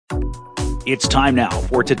It's time now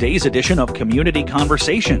for today's edition of Community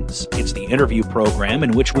Conversations. It's the interview program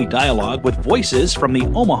in which we dialogue with voices from the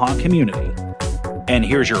Omaha community. And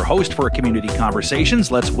here's your host for Community Conversations.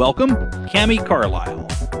 Let's welcome Cammie Carlisle.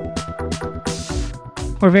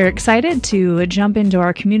 We're very excited to jump into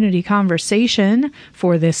our community conversation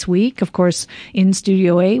for this week. Of course, in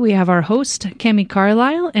Studio A, we have our host, Cammie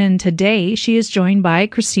Carlisle, and today she is joined by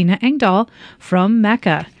Kristyna Engdahl from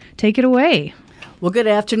MECA. Take it away. Well, good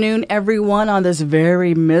afternoon, everyone, on this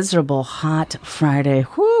very miserable, hot Friday.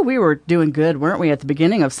 Whew, we were doing good, weren't we, at the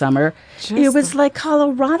beginning of summer? It was like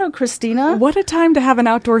Colorado, Kristyna. What a time to have an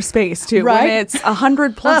outdoor space, too, right? When it's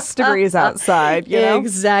 100-plus degrees outside, you know?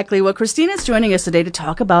 Exactly. Well, Kristyna's joining us today to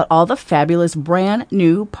talk about all the fabulous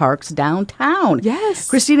brand-new parks downtown.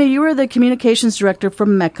 Yes. Kristyna, you are the communications director for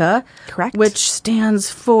MECA. Correct. Which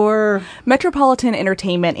stands for? Metropolitan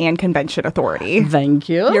Entertainment and Convention Authority. Thank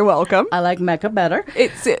you. You're welcome. I like MECA better.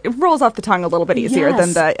 It rolls off the tongue a little bit easier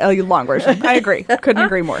than the long version. I agree. Couldn't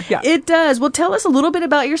agree more. Yeah. It does. Well, tell us a little bit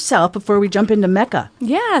about yourself before we jump into MECA.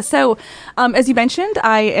 Yeah. So, as you mentioned,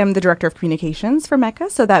 I am the director of communications for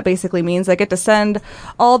MECA. So that basically means I get to send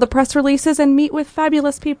all the press releases and meet with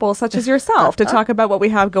fabulous people such as yourself to talk about what we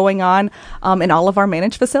have going on in all of our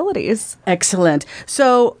managed facilities. Excellent.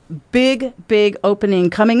 So, big opening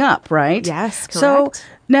coming up, right? Yes, correct. So,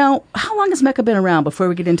 now, how long has MECA been around before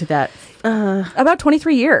we get into that? About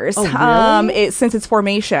 23 years. Oh, really? Since its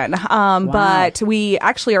formation. Wow. But we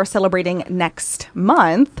actually are celebrating next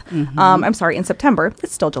month. I'm sorry, in September.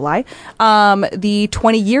 It's still July. The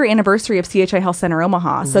 20-year anniversary of CHI Health Center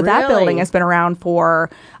Omaha. So that building has been around for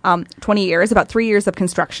 20 years, about 3 years of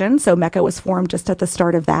construction. So MECA was formed just at the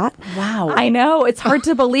start of that. Wow. I know. It's hard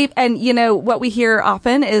to believe. And, you know, what we hear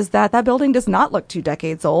often is that building does not look 2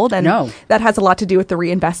 decades old. And that has a lot to do with the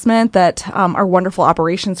reinvestment that our wonderful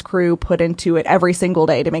operations crew put into it every single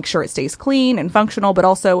day to make sure it stays clean and functional, but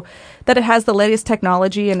also that it has the latest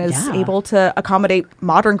technology and is able to accommodate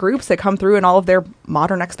modern groups that come through and all of their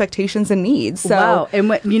modern expectations and needs. So, wow.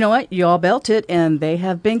 And you know what? You all built it, and they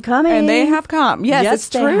have been coming. And they have come. Yes, it's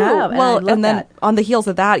true. Have. Well, and then on the heels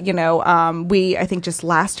of that, you know, we, I think just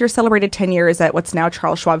last year celebrated 10 years at what's now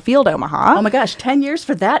Charles Schwab Field, Omaha. Oh my gosh, 10 years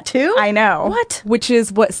for that too? I know. What? Which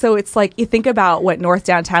is what, so it's like, you think about what North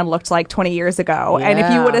Downtown looked like 20 years ago. Yeah. And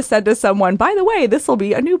if you would have said to someone, by the way, this will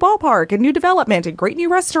be a new ballpark, a new development, and great new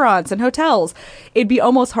restaurants restaurants and hotels, it'd be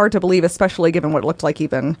almost hard to believe, especially given what it looked like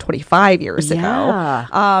even 25 years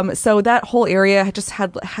ago. So that whole area just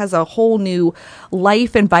has a whole new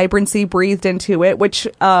life and vibrancy breathed into it, which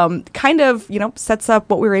kind of, you know, sets up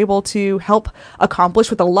what we were able to help accomplish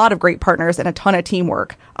with a lot of great partners and a ton of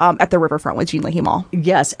teamwork at the riverfront with Jean Leahy Mall.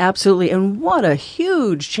 Yes, absolutely. And what a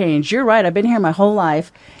huge change. You're right. I've been here my whole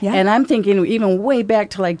life. Yeah. And I'm thinking even way back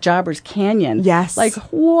to like Jobbers Canyon. Yes. Like,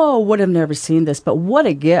 whoa, would have never seen this, but what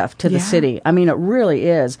a gift to the city. I mean, it really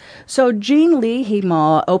is. So Jean Leahy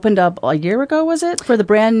Mall opened up a year ago, was it? For the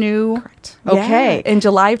brand new? Correct. Okay. Yeah. In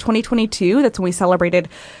July of 2022, that's when we celebrated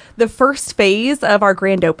the first phase of our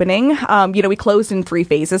grand opening. You know, we closed in 3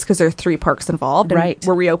 phases because there are 3 parks involved. And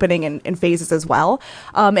we're reopening in phases as well.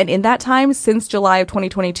 And in that time, since July of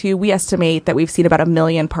 2022, we estimate that we've seen about 1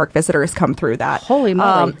 million park visitors come through that. Holy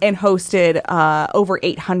moly. And hosted over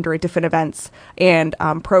 800 different events and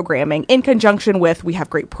programming in conjunction with, we have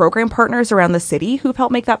great program partners around the city who've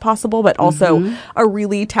helped make that possible, but also a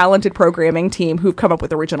really talented programming team who've come up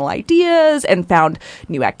with original ideas and found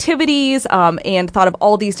new activities and thought of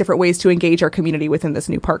all these different ways to engage our community within this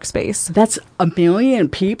new park space. That's 1 million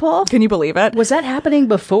people? Can you believe it? Was that happening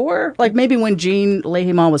before? Like maybe when Jean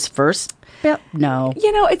Leahy Mall was first? No.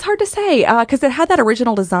 You know, it's hard to say because it had that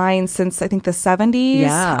original design since I think the 70s.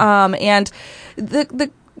 Yeah. And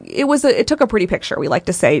it took a pretty picture, we like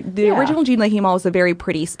to say. The original Jean Leahy Mall was a very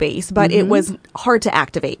pretty space, but it was hard to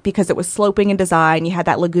activate because it was sloping in design. You had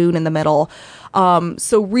that lagoon in the middle.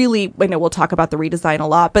 So really, I know we'll talk about the redesign a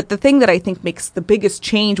lot, but the thing that I think makes the biggest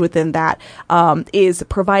change within that is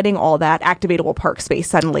providing all that activatable park space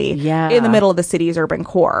suddenly in the middle of the city's urban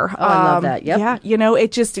core. Oh, I love that. Yep. Yeah, you know,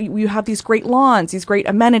 it just, you have these great lawns, these great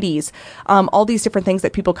amenities, all these different things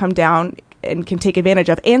that people come down and can take advantage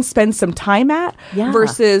of and spend some time at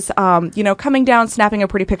versus, you know, coming down, snapping a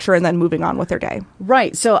pretty picture and then moving on with their day.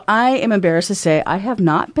 Right. So I am embarrassed to say I have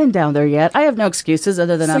not been down there yet. I have no excuses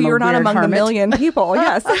other than I'm a weird hermit. So you're not among the million people,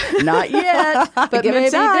 yes. Not yet. But maybe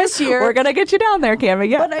this year. We're going to get you down there, Cammie.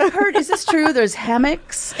 Yeah. But I heard, is this true? There's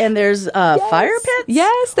hammocks and there's fire pits?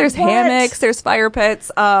 Yes, there's hammocks, there's fire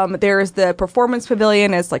pits. There's the performance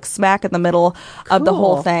pavilion is like smack in the middle of the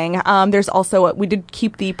whole thing. There's also, we did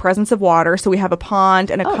keep the presence of water water. So we have a pond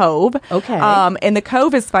and a cove. Okay. And the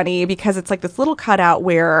cove is funny because it's like this little cutout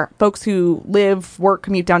where folks who live, work,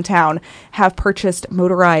 commute downtown have purchased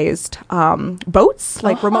motorized boats,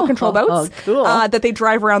 like remote control boats, cool. that they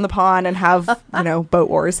drive around the pond and have, boat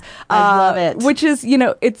wars. I love it. Which is,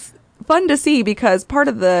 it's fun to see because part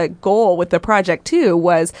of the goal with the project too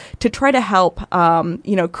was to try to help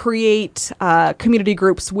create community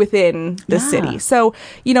groups within the city. So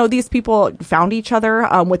these people found each other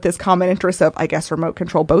with this common interest of, I guess, remote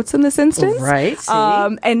control boats in this instance, right? See?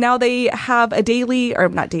 And now they have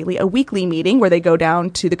a weekly meeting where they go down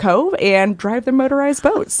to the cove and drive their motorized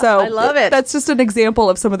boats. So I love it. That's just an example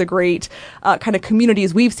of some of the great kind of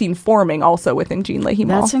communities we've seen forming also within Jean Leahy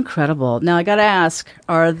Mall. That's incredible. Now I got to ask,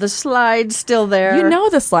 are the slides still there?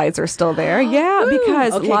 The slides are still there. Yeah,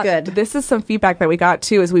 because good. This is some feedback that we got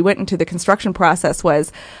too as we went into the construction process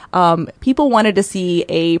was people wanted to see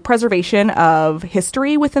a preservation of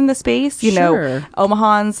history within the space. Sure.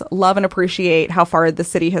 Omahans love and appreciate how far the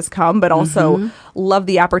city has come, but also love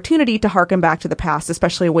the opportunity to harken back to the past,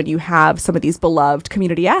 especially when you have some of these beloved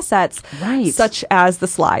community assets, right, such as the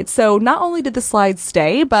slides. So not only did the slides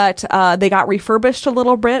stay, but they got refurbished a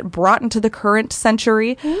little bit, brought into the current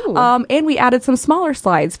century, and we added some smaller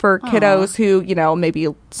slides for kiddos who, maybe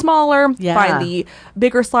smaller, find the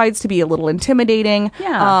bigger slides to be a little intimidating.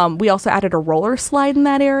 Yeah. We also added a roller slide in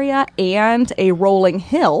that area and a rolling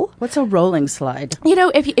hill. What's a rolling slide?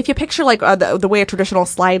 If you picture like the way a traditional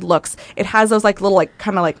slide looks, it has those like little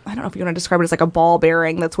kind of I don't know if you want to describe it as like a ball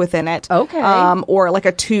bearing that's within it. Okay. Or like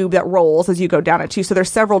a tube that rolls as you go down it too. So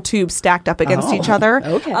there's several tubes stacked up against each other.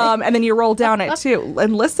 Okay. And then you roll down it too.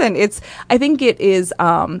 And listen, I think it is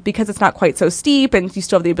because it's not quite so steep and you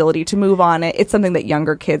still have the ability to move on it. It's something that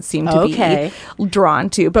younger kids seem to be drawn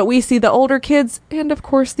to. But we see the older kids and of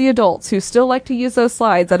course the adults who still like to use those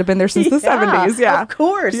slides that have been there since the 70s. Yeah, of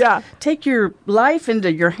course. Yeah. Take your life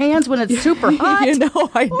into your hands when it's super hot.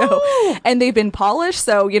 I know. Ooh. And they've been polished.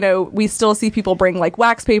 So, we still see people bring like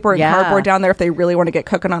wax paper and cardboard down there if they really want to get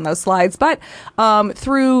cooking on those slides. But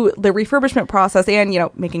through the refurbishment process and,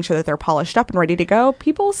 making sure that they're polished up and ready to go,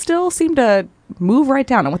 people still seem to move right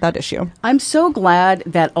down and without issue. I'm so glad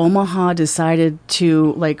that Omaha decided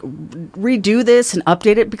to redo this and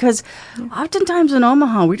update it because oftentimes in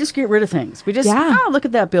Omaha we just get rid of things. We just look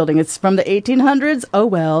at that building. It's from the 1800s. Oh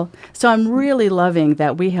well. So I'm really loving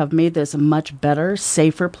that we have made this a much better,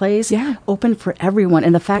 safer place, open for everyone,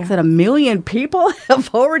 and the fact that 1 million people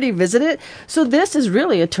have already visited. So this is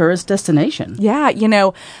really a tourist destination. Yeah,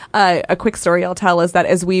 a quick story I'll tell is that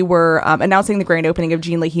as we were announcing the grand opening of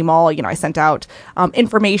Jean Leahy Mall, I sent out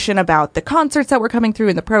information about the concerts that were coming through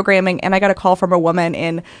and the programming. And I got a call from a woman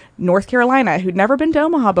in North Carolina who'd never been to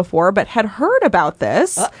Omaha before, but had heard about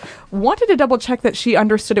this, wanted to double check that she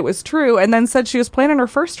understood it was true, and then said she was planning her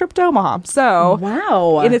first trip to Omaha.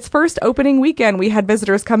 So in its first opening weekend, we had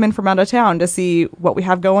visitors come in from out of town to see what we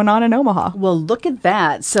have going on in Omaha. Well, look at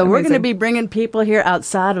that. So we're going to be bringing people here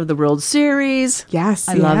outside of the World Series. Yes.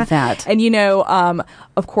 I love that. And,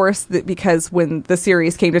 of course, because when the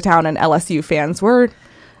series came to town and LSU fans were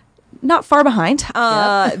not far behind,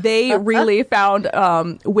 they really found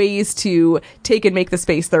ways to take and make the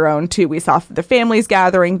space their own, too. We saw the families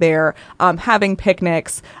gathering there, having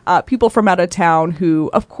picnics, people from out of town who,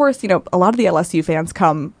 of course, a lot of the LSU fans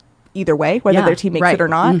come either way, whether their team makes it or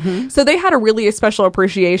not. Mm-hmm. So they had a really special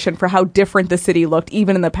appreciation for how different the city looked,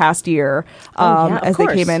 even in the past year, as they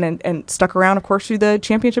came in and stuck around, of course, through the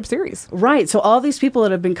championship series. Right. So all these people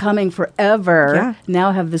that have been coming forever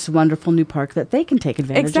now have this wonderful new park that they can take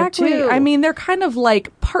advantage of, too. I mean, they're kind of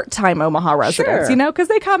like part-time Omaha residents, because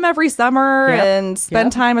they come every summer and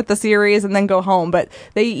spend time at the series and then go home. But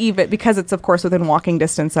they even, because it's, of course, within walking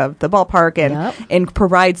distance of the ballpark and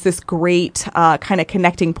provides this great kind of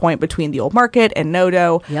connecting point between the old market and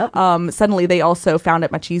Nodo. Suddenly they also found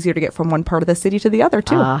it much easier to get from one part of the city to the other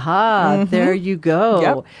too. There you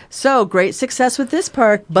go. So great success with this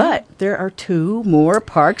park, but there are 2 more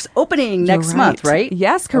parks opening next month, right?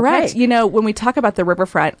 Yes, correct. Okay. When we talk about the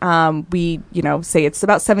riverfront, we say it's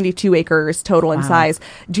about 72 acres total in size.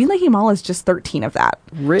 Jean Leahy Mall is just 13 of that.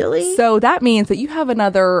 Really? So that means that you have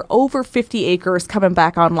another over 50 acres coming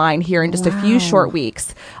back online here in just a few short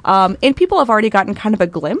weeks. And people have already gotten kind of a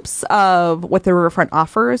glimpse glimpse of what the riverfront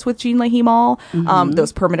offers with Jean Leahy Mall,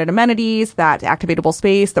 those permanent amenities, that activatable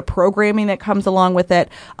space, the programming that comes along with it.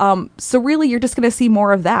 So really, you're just going to see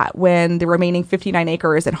more of that when the remaining 59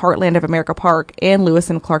 acres in Heartland of America Park and Lewis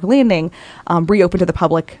and Clark Landing reopen to the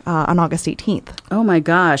public on August 18th. Oh my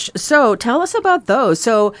gosh. So tell us about those.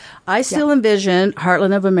 So I still envision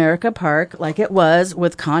Heartland of America Park like it was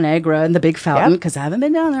with ConAgra and the big fountain, because I haven't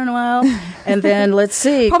been down there in a while. And then let's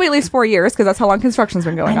see. Probably at least 4 years, because that's how long construction's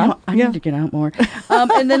been going on. I need to get out more.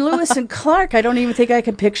 And then Lewis and Clark, I don't even think I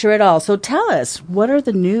can picture it all. So tell us, what are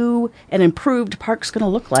the new and improved parks going to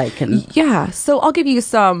look like? And so I'll give you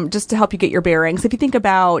some just to help you get your bearings. If you think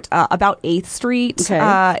about 8th Street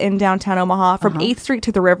in downtown Omaha, from 8th Street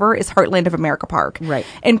to the river is Heartland of America Park. Right.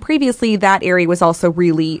 And previously that area was also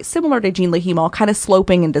really similar to Jean Leahy Mall, kind of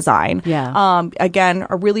sloping in design. Yeah. Again,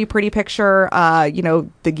 a really pretty picture.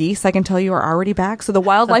 The geese, I can tell you, are already back. So the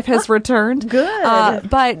wildlife has returned. Good.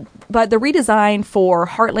 But the redesign for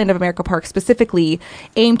Heartland of America Park specifically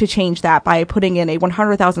aimed to change that by putting in a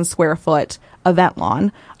 100,000 square foot event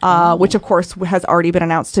lawn, which of course has already been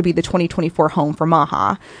announced to be the 2024 home for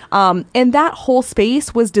Maha. And that whole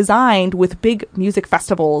space was designed with big music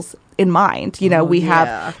festivals in mind. We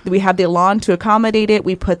have the lawn to accommodate it.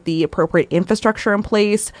 We put the appropriate infrastructure in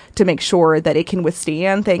place to make sure that it can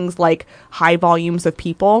withstand things like high volumes of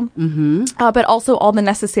people, but also all the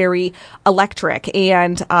necessary electric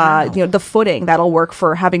and the footing that'll work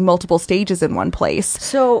for having multiple stages in one place.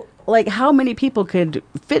 So, like, how many people could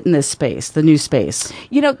fit in this space, the new space?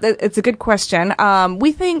 It's a good question.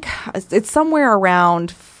 We think it's somewhere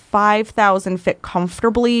around 5,000 fit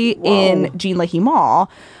comfortably in Jean Leahy Mall.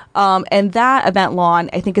 And that event lawn,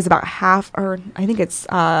 I think, is about half, or I think it's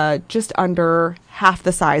just under half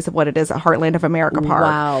the size of what it is at Heartland of America Park.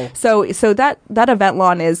 Wow. So that event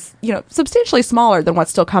lawn is, substantially smaller than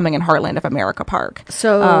what's still coming in Heartland of America Park.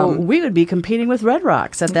 So we would be competing with Red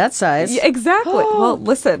Rocks at that size. Yeah, exactly. Well,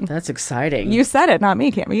 listen. That's exciting. You said it, not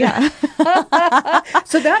me, Cammie. Yeah.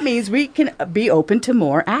 So that means we can be open to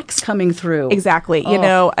more acts coming through. Exactly.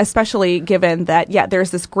 Especially given that,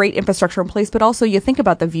 there's this great infrastructure in place, but also you think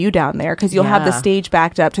about the view down there, because you'll have the stage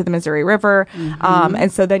backed up to the Missouri River.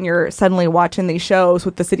 And so then you're suddenly watching these shows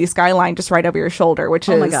with the city skyline just right over your shoulder, which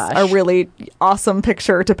is a really awesome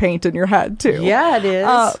picture to paint in your head, too. Yeah, it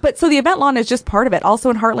is. But so the event lawn is just part of it. Also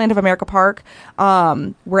in Heartland of America Park,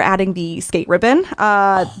 we're adding the skate ribbon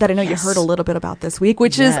that I know you heard a little bit about this week,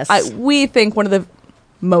 which is, we think, one of the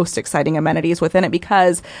most exciting amenities within it,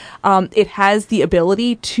 because it has the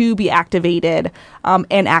ability to be activated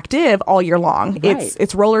and active all year long. Right.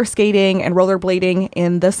 It's roller skating and rollerblading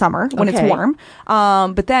in the summer when it's warm.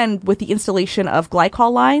 But then with the installation of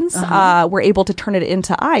glycol lines, we're able to turn it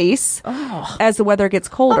into ice as the weather gets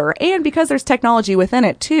colder. And because there's technology within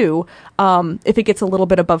it too, if it gets a little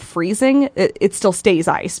bit above freezing, it still stays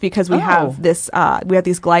ice, because we have these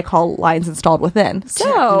glycol lines installed within.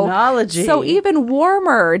 Technology. So even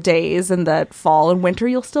warmer days in the fall and winter,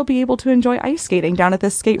 you'll still be able to enjoy ice skating down at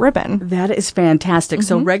this skate ribbon. That is fantastic.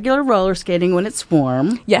 So regular roller skating when it's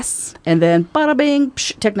warm. Yes. And then bada bing,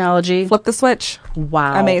 technology. Flip the switch.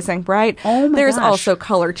 Wow. Amazing, right? Oh my There's gosh. also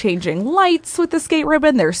color changing lights with the skate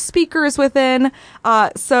ribbon. There's speakers within.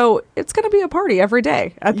 So it's going to be a party every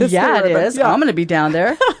day at this skate ribbon. It is. Yeah. I'm going to be down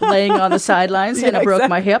there laying on the sidelines, and I broke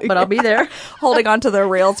my hip, but I'll be there. Holding onto the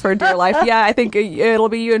rails for dear life. Yeah, I think it'll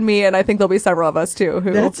be you and me, and I think there'll be several of us too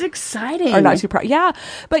who That's exciting. are not too proud. Yeah,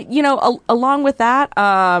 but along with that,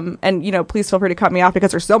 and please feel free to cut me off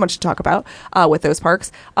because there's so much to talk about with those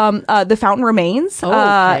parks. The fountain remains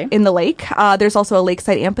in the lake. There's also a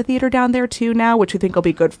lakeside amphitheater down there too now, which we think will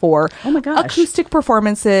be good for acoustic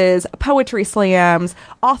performances, poetry slams,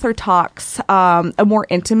 author talks, a more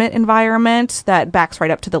intimate environment that backs right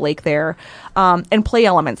up to the lake there, and play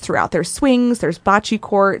elements throughout. There's swings, there's bocce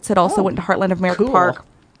courts. It also went to Heartland of America Park.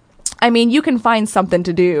 I mean, you can find something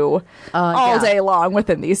to do all day long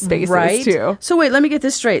within these spaces, too. So wait, let me get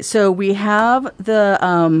this straight. So we have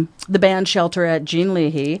the band shelter at Jean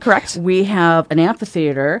Leahy. Correct. We have an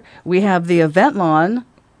amphitheater. We have the event lawn.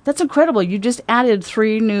 That's incredible. You just added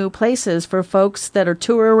 3 new places for folks that are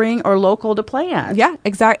touring or local to play at. Yeah,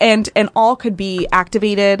 exactly. And all could be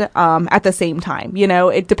activated at the same time.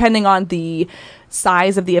 Depending on the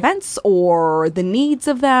size of the events or the needs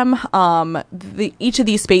of them. Each of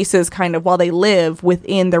these spaces, kind of while they live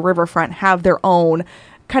within the riverfront, have their own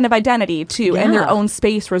kind of identity too, and their own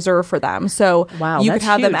space reserved for them. So you could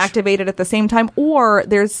have them activated at the same time, or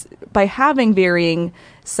by having varying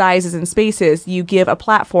sizes and spaces, you give a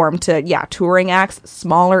platform to touring acts,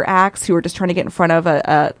 smaller acts who are just trying to get in front of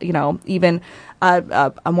even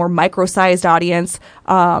a more micro-sized audience,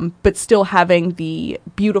 but still having the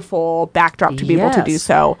beautiful backdrop to be able to do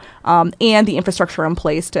so, and the infrastructure in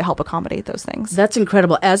place to help accommodate those things. That's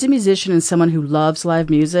incredible. As a musician and someone who loves live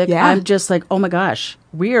music, I'm just like, oh my gosh,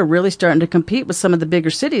 we are really starting to compete with some of the bigger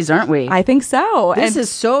cities, aren't we? I think so. This is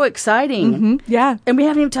so exciting. Mm-hmm, yeah. And we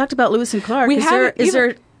haven't even talked about Lewis and Clark. Is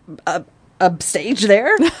there a stage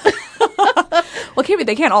there? Well,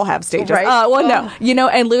 they can't all have stages. Right. No.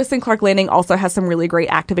 And Lewis and Clark Landing also has some really great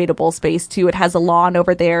activatable space, too. It has a lawn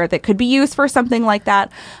over there that could be used for something like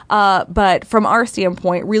that. But from our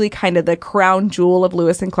standpoint, really kind of the crown jewel of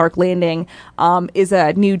Lewis and Clark Landing is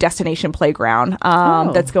a new destination playground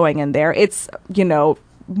that's going in there. It's,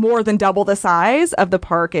 more than double the size of the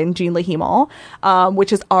park in Jean Leahy Mall,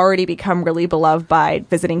 which has already become really beloved by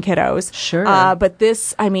visiting kiddos. Sure. But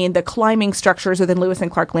the climbing structures within Lewis and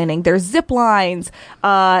Clark Landing, there's zip lines,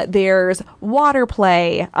 there's water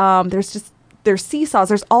play, there's seesaws,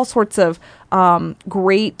 there's all sorts of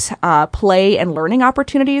great play and learning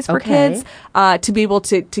opportunities for kids to be able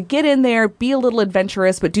to get in there, be a little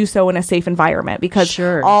adventurous, but do so in a safe environment, because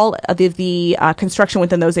all of the construction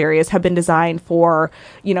within those areas have been designed for,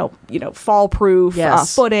 fall-proof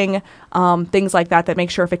footing, things like that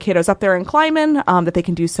make sure if a kiddo's up there and climbing, that they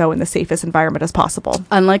can do so in the safest environment as possible.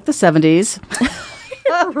 Unlike the 70s.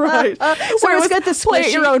 Right. So it's got this play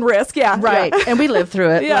at your own risk. Yeah. Right. Yeah. And we lived through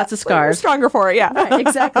it. Lots of scars. We're stronger for it. Yeah. Right,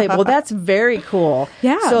 exactly. Well, that's very cool.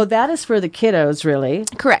 Yeah. So that is for the kiddos, really.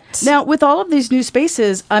 Correct. Now, with all of these new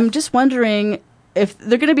spaces, I'm just wondering, if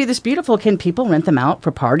they're going to be this beautiful, can people rent them out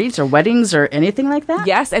for parties or weddings or anything like that?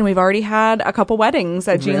 Yes, and we've already had a couple weddings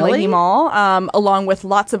at Jean Leahy Mall, along with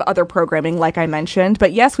lots of other programming, like I mentioned.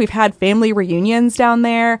 But yes, we've had family reunions down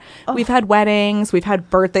there. Oh. We've had weddings. We've had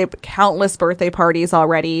countless birthday parties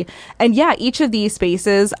already. And yeah, each of these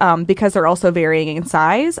spaces, because they're also varying in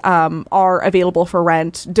size, are available for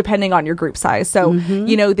rent depending on your group size. So,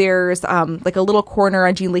 there's like a little corner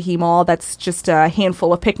at Jean Leahy Mall that's just a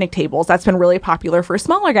handful of picnic tables. That's been really popular for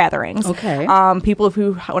smaller gatherings. Okay. People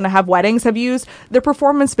who want to have weddings have used the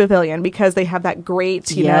Performance Pavilion because they have that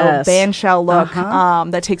great, band shell look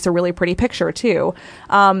that takes a really pretty picture too.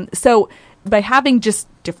 So by having just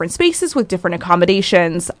different spaces with different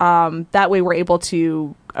accommodations, that way we're able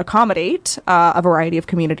to accommodate a variety of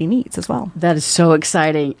community needs as well. That is so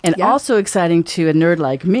exciting. And also exciting to a nerd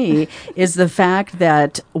like me is the fact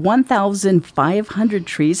that 1,500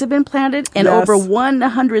 trees have been planted and over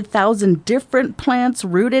 100,000 different plants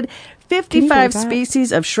rooted, 55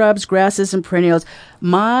 species of shrubs, grasses, and perennials.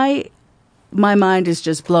 My mind is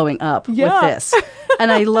just blowing up with this.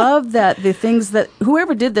 And I love that the things that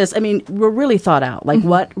whoever did this, were really thought out. Like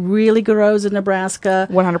what really grows in Nebraska.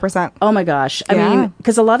 100%. Oh my gosh. I mean,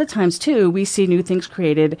 because a lot of times too, we see new things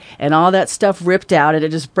created and all that stuff ripped out and it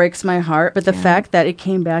just breaks my heart. But the fact that it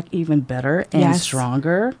came back even better and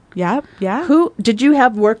stronger. Yeah. Did you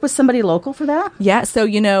have work with somebody local for that? Yeah. So,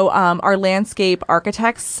 our landscape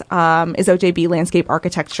architects is OJB Landscape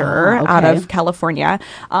Architecture out of California.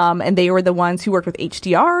 And they were the ones who worked with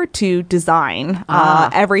HDR to design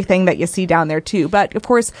everything that you see down there too. But of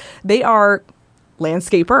course, they are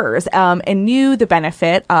landscapers and knew the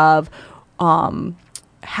benefit of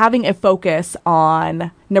having a focus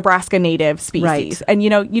on Nebraska native species. Right. And,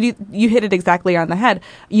 you hit it exactly on the head.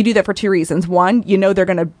 You do that for two reasons. One, they're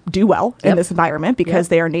going to do well in this environment because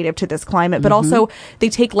they are native to this climate, but also they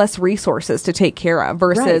take less resources to take care of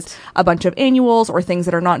versus a bunch of annuals or things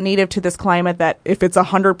that are not native to this climate that if it's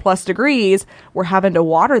 100+ degrees, we're having to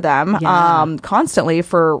water them constantly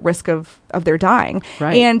for risk of their dying.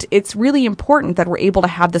 Right. And it's really important that we're able to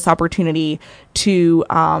have this opportunity to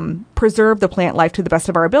preserve the plant life to the best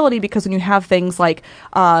of our ability, because when you have things like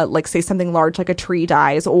say something large like a tree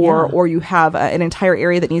dies or you have an entire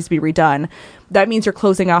area that needs to be redone, that means you're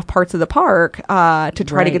closing off parts of the park to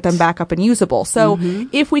try to get them back up and usable. So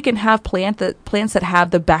if we can have plants that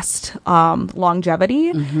have the best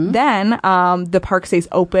longevity, then the park stays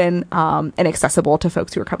open and accessible to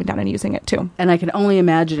folks who are coming down and using it too. And I can only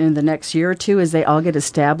imagine in the next year or two as they all get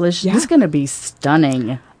established, this is going to be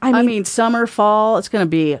stunning. I mean, summer, fall, it's going to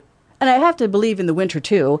be, and I have to believe in the winter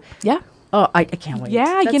too. Yeah. Oh, I can't wait.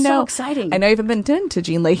 Yeah, That's so exciting. I know you haven't been to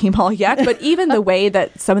Jean Leahy Mall yet, but even the way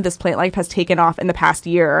that some of this plant life has taken off in the past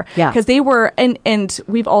year, because they were, and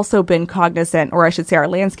we've also been cognizant, or I should say our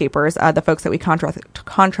landscapers, the folks that we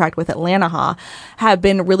contract with at Lanahaw, have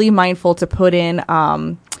been really mindful to put in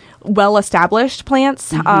well-established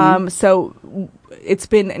plants. So it's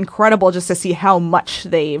been incredible just to see how much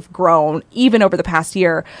they've grown, even over the past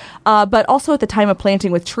year. But also at the time of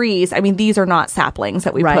planting with trees, I mean, these are not saplings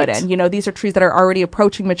that we put in. You know, these are trees that are already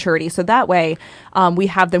approaching maturity. So that way, we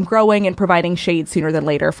have them growing and providing shade sooner than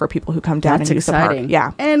later for people who come down and use the park.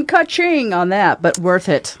 Yeah. And ka-ching on that, but worth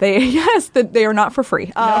it. They are not for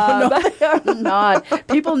free. No, they are not.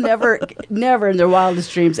 People never in their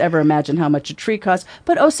wildest dreams ever imagine how much a tree costs,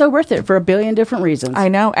 but so worth it for a billion different reasons. I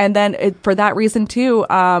know. And then for that reason too,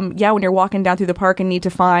 when you're walking down through the park and need to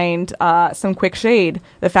find some quick shade,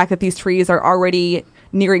 the fact that these trees are already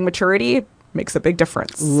nearing maturity makes a big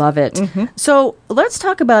difference. Love it. Mm-hmm. So let's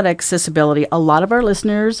talk about accessibility. A lot of our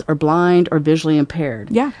listeners are blind or visually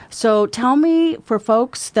impaired. Yeah. So tell me, for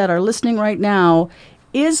folks that are listening right now,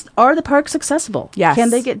 are the parks accessible? Yes. Can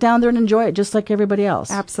they get down there and enjoy it just like everybody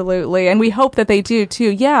else? Absolutely. And we hope that they do too.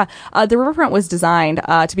 Yeah. The riverfront was designed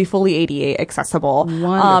to be fully ADA accessible.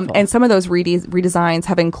 Wonderful. And some of those redesigns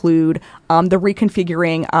have include the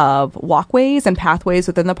reconfiguring of walkways and pathways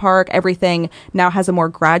within the park. Everything now has a more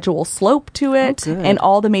gradual slope to it, and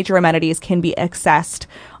all the major amenities can be accessed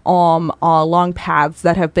along paths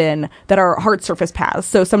that are hard surface paths.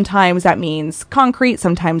 So sometimes that means concrete,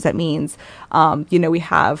 sometimes that means, we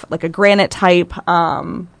have like a granite type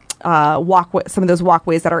walkway. Some of those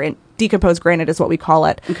walkways that are in decomposed granite is what we call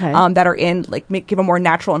it. Okay. That are in give a more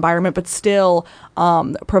natural environment, but still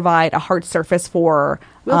provide a hard surface for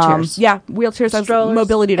wheelchairs. Wheelchairs, strollers,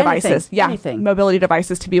 mobility devices. Anything. Mobility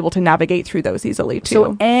devices to be able to navigate through those easily too.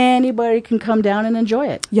 So anybody can come down and enjoy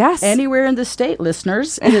it. Yes. Anywhere in the state,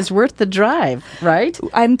 listeners, it is worth the drive, right?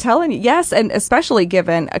 I'm telling you, yes, and especially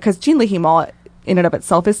given because Jean Leahy Mall in and of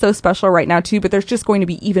itself is so special right now too, but there's just going to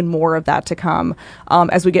be even more of that to come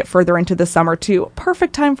as we get further into the summer too.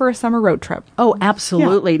 Perfect time for a summer road trip. Oh,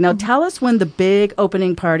 absolutely. Yeah. Now tell us when the big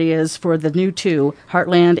opening party is for the new two,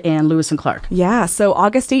 Heartland and Lewis and Clark. Yeah, so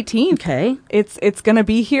August 18th. Okay. It's going to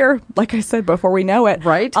be here, like I said, before we know it.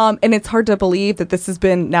 Right. And it's hard to believe that this has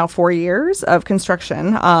been now 4 years of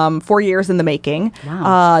construction, 4 years in the making.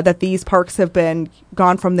 Wow. That these parks have been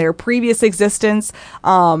gone from their previous existence,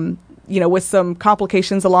 with some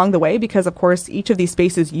complications along the way, because of course each of these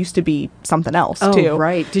spaces used to be something else too. Oh,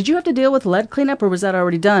 right. Did you have to deal with lead cleanup, or was that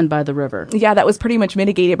already done by the river? Yeah, that was pretty much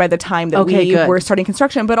mitigated by the time that we were starting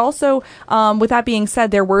construction. But also, with that being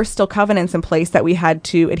said, there were still covenants in place that we had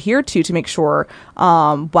to adhere to make sure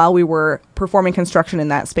while we were performing construction in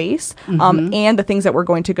that space, and the things that were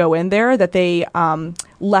going to go in there, that they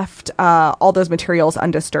left all those materials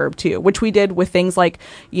undisturbed too, which we did with things like,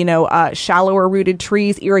 shallower rooted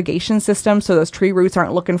trees, irrigation systems, so those tree roots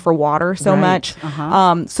aren't looking for water so much.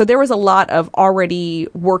 So there was a lot of already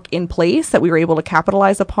work in place that we were able to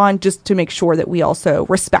capitalize upon just to make sure that we also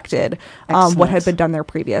respected what had been done there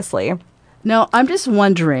previously. Now, I'm just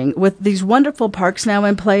wondering, with these wonderful parks now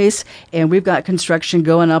in place, and we've got construction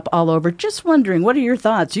going up all over, just wondering, what are your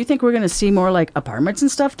thoughts? Do you think we're going to see more like apartments and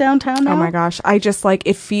stuff downtown now? Oh my gosh. I just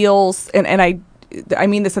it feels, and I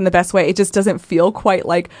mean this in the best way, it just doesn't feel quite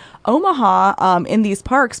like Omaha in these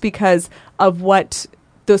parks because of what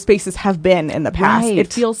those spaces have been in the past. Right.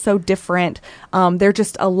 It feels so different. They're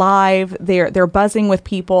just alive. They're buzzing with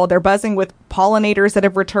people. They're buzzing with pollinators that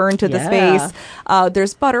have returned to the space.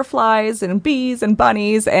 There's butterflies and bees and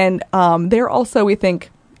bunnies, and they're also, we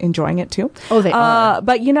think, enjoying it too. Oh, they are.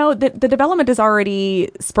 But the development is already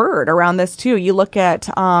spurred around this too. You look at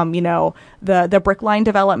the Brick Line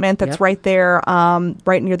development that's right there,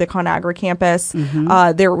 right near the ConAgra campus.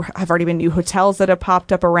 There have already been new hotels that have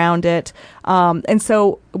popped up around it, and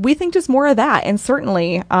so we think just more of that. And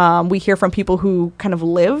certainly, we hear from people who kind of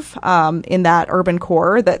live in that urban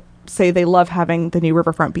core that say they love having the new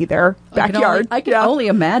riverfront be their backyard. I can only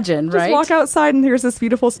imagine, right? Just walk outside and here's this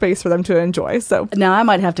beautiful space for them to enjoy. So now I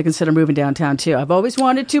might have to consider moving downtown too. I've always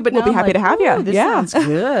wanted to, but we'll be happy to have you. This sounds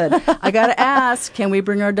good. I got to ask, can we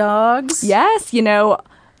bring our dogs? Yes,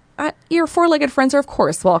 your four-legged friends are, of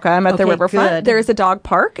course, welcome at the riverfront. Good. There's a dog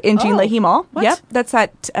park in Jean Leahy Mall. What? Yep, that's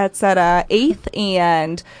at 8th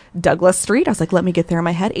and Douglas Street. I was like, let me get there in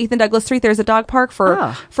my head. 8th and Douglas Street. There's a dog park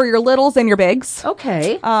for your littles and your bigs.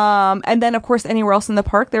 Okay. And then, of course, anywhere else in the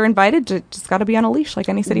park, they're invited. Just got to be on a leash like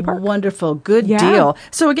any city park. Wonderful. Good deal.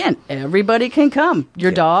 So again, everybody can come.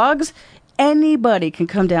 Your dogs. anybody can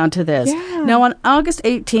come down to this. Yeah. Now, on August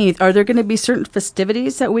 18th, are there going to be certain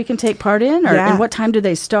festivities that we can take part in? Or, and what time do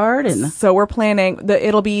they start? And so we're planning,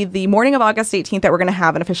 it'll be the morning of August 18th that we're going to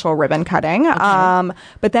have an official ribbon cutting. Okay.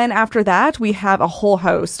 But then after that, we have a whole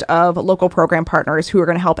host of local program partners who are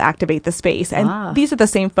going to help activate the space. And these are the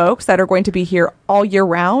same folks that are going to be here all year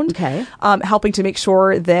round, helping to make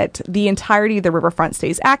sure that the entirety of the riverfront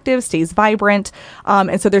stays active, stays vibrant.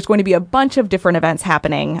 And so there's going to be a bunch of different events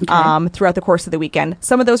happening throughout the course of the weekend.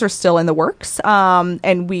 Some of those are still in the works.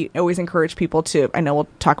 And we always encourage people to, I know we'll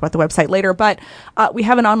talk about the website later, but we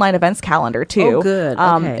have an online events calendar too. Oh, good.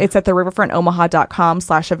 Okay. It's at the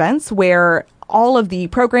riverfrontomaha.com/events, where all of the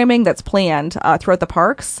programming that's planned throughout the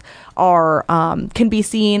parks can be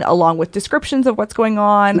seen, along with descriptions of what's going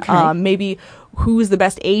on, maybe who's the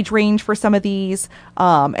best age range for some of these.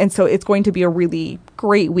 And so it's going to be a really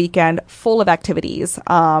great weekend full of activities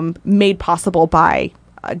made possible by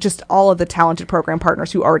just all of the talented program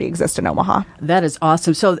partners who already exist in Omaha. That is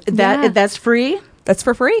awesome. So that's free? That's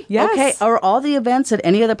for free, yes. Okay. Are all the events at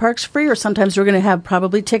any of the parks free, or sometimes we're going to have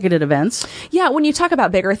probably ticketed events? Yeah, when you talk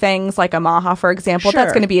about bigger things like Omaha, for example,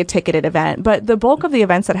 that's going to be a ticketed event. But the bulk of the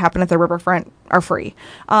events that happen at the riverfront are free.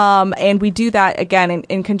 And we do that, again,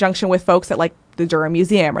 in conjunction with folks at like the Durham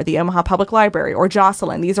Museum or the Omaha Public Library or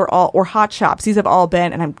Jocelyn. These are all, or Hot Shops. These have all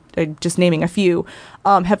been, and I'm just naming a few,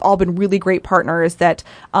 have all been really great partners that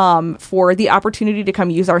for the opportunity to come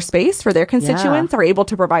use our space for their constituents are able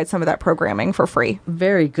to provide some of that programming for free.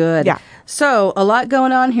 Very good. Yeah. So a lot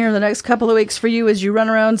going on here in the next couple of weeks for you as you run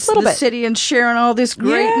around the city and sharing all this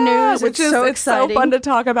great news. Which is so exciting. It's so fun to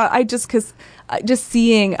talk about. Just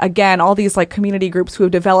seeing, again, all these like community groups who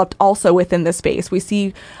have developed also within the space. We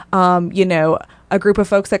see, a group of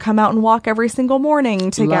folks that come out and walk every single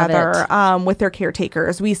morning together with their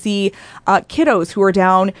caretakers. We see kiddos who are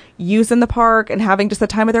down using the park and having just the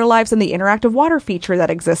time of their lives, and the interactive water feature that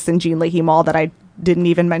exists in Jean Leahy Mall that I didn't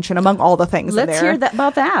even mention among all the things in there. Let's hear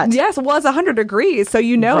about that. Yes, it was 100 degrees. So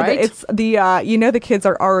that it's the kids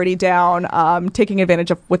are already down taking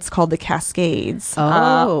advantage of what's called the Cascades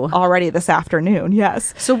already this afternoon.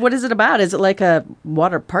 Yes. So what is it about? Is it like a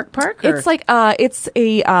water park? Or? It's like it's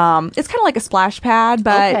kind of like a splash pad,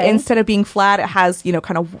 but instead of being flat, it has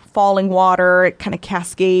kind of falling water. It kind of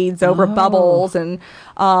cascades over bubbles, and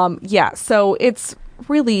so it's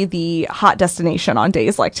really the hot destination on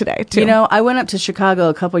days like today, too. I went up to Chicago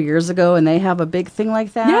a couple years ago, and they have a big thing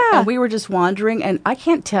like that. Yeah. And we were just wandering, and I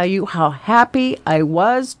can't tell you how happy I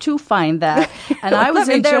was to find that. And I was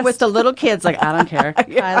in there with the little kids, like, I don't care.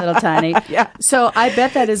 Hi, little tiny. Yeah. So I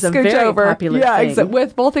bet that is a very popular thing. Yeah,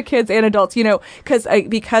 with both the kids and adults,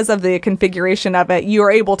 because of the configuration of it, you are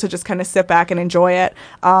able to just kind of sit back and enjoy it.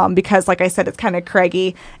 Because, like I said, it's kind of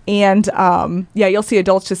craggy. And, you'll see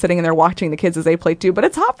adults just sitting in there watching the kids as they play, too. But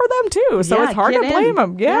it's hot for them, too. So it's hard to blame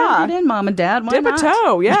them. Yeah. Get in, Mom and Dad. Why Dip not? a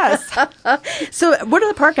toe, yes. So what are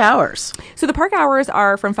the park hours? So the park hours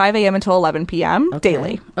are from 5 a.m. until 11 p.m.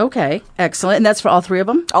 daily. Okay. Excellent. And that's for all three of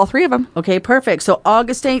them? All three of them. Okay, perfect. So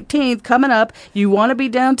August 18th, coming up, you want to be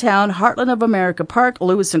downtown, Heartland of America Park,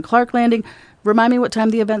 Lewis and Clark Landing. Remind me what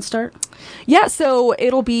time the events start? Yeah, so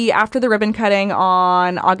it'll be after the ribbon cutting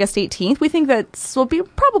on August 18th. We think that will be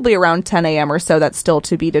probably around 10 a.m. or so. That's still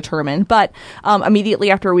to be determined. But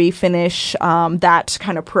immediately after we finish that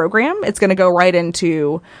kind of program, it's going to go right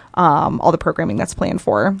into all the programming that's planned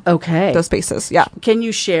for those spaces. Yeah. Can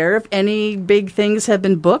you share if any big things have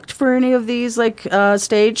been booked for any of these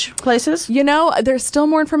stage places? There's still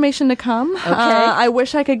more information to come. Okay. I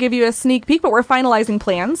wish I could give you a sneak peek, but we're finalizing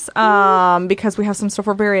plans because we have some stuff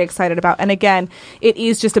we're very excited about. And again, it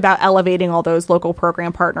is just about elevating all those local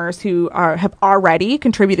program partners who have already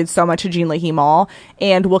contributed so much to Jean Leahy Mall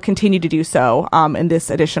and will continue to do so in this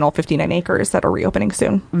additional 59 acres that are reopening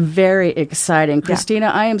soon. Very exciting.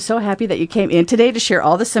 Kristyna, I am so happy that you came in today to share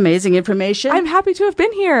all this amazing information. I'm happy to have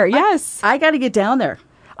been here. Yes. I got to get down there.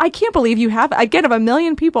 I can't believe you have. Again, of 1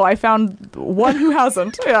 million people, I found one who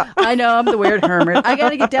hasn't. Yeah. I know, I'm the weird hermit. I got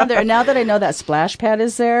to get down there. And now that I know that splash pad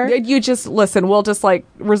is there. You just, listen, we'll just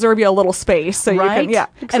reserve you a little space. So you can,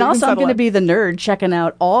 and also I'm going to be the nerd checking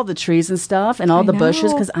out all the trees and stuff and all the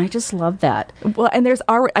bushes because I just love that. Well, and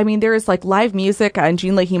there is live music in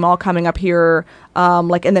Jean Leahy Mall coming up here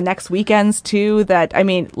in the next weekends too, that,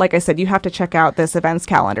 like I said, you have to check out this events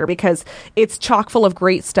calendar because it's chock full of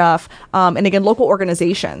great stuff. And again, local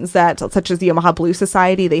organizations such as the Omaha Blue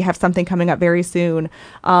Society, they have something coming up very soon.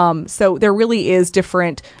 So there really is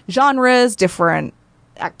different genres, different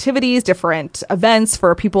activities, different events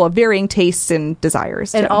for people of varying tastes and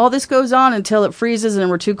desires. And all this goes on until it freezes and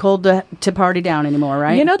we're too cold to party down anymore,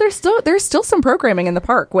 right? You know, there's still some programming in the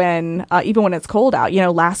park when even when it's cold out. You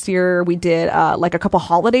know, last year we did like a couple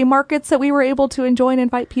holiday markets that we were able to enjoy and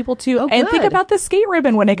invite people to. Oh, and think about the skate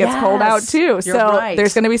ribbon when it gets cold out too. So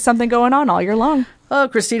there's going to be something going on all year long. Oh,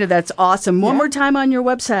 Kristyna, that's awesome. One more time on your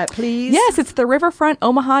website, please. Yes, it's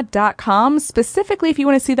theriverfrontomaha.com. Specifically, if you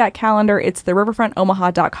want to see that calendar, it's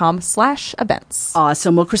theriverfrontomaha.com/events.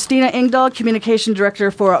 Awesome. Well, Kristyna Engdahl, Communication Director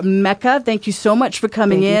for MECA, thank you so much for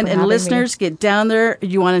coming in. And listeners, get down there.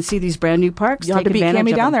 You want to see these brand new parks? You'll have to beat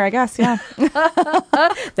Cammy down there, I guess, yeah.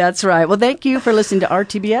 That's right. Well, thank you for listening to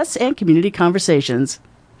RTBS and Community Conversations.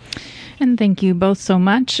 And thank you both so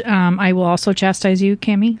much. I will also chastise you,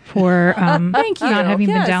 Cammy, for thank you. not having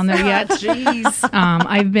been down there yet. Jeez.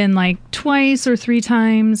 I've been like twice or three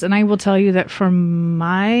times, and I will tell you that for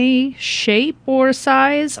my shape or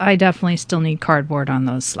size, I definitely still need cardboard on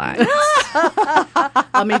those slides.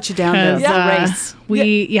 I'll meet you down there. Race.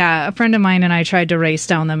 A friend of mine and I tried to race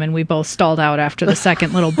down them, and we both stalled out after the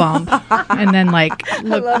second little bump, and then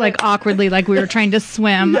looked awkwardly like we were trying to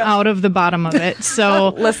swim out of the bottom of it. So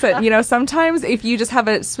listen, sometimes if you just have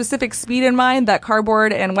a specific speed in mind, that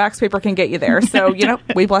cardboard and wax paper can get you there. So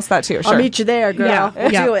we bless that too. Sure. I'll meet you there, girl. Yeah. We'll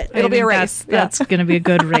do it. It'll be a race. That's going to be a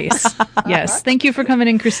good race. Yes. Thank you for coming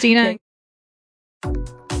in, Kristyna.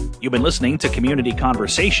 You've been listening to Community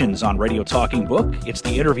Conversations on Radio Talking Book. It's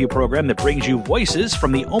the interview program that brings you voices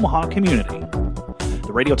from the Omaha community.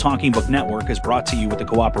 The Radio Talking Book Network is brought to you with the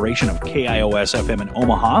cooperation of KIOS-FM in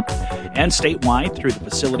Omaha and statewide through the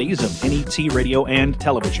facilities of NET Radio and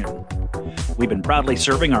Television. We've been proudly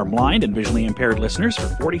serving our blind and visually impaired listeners for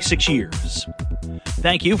 46 years.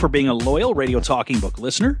 Thank you for being a loyal Radio Talking Book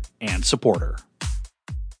listener and supporter.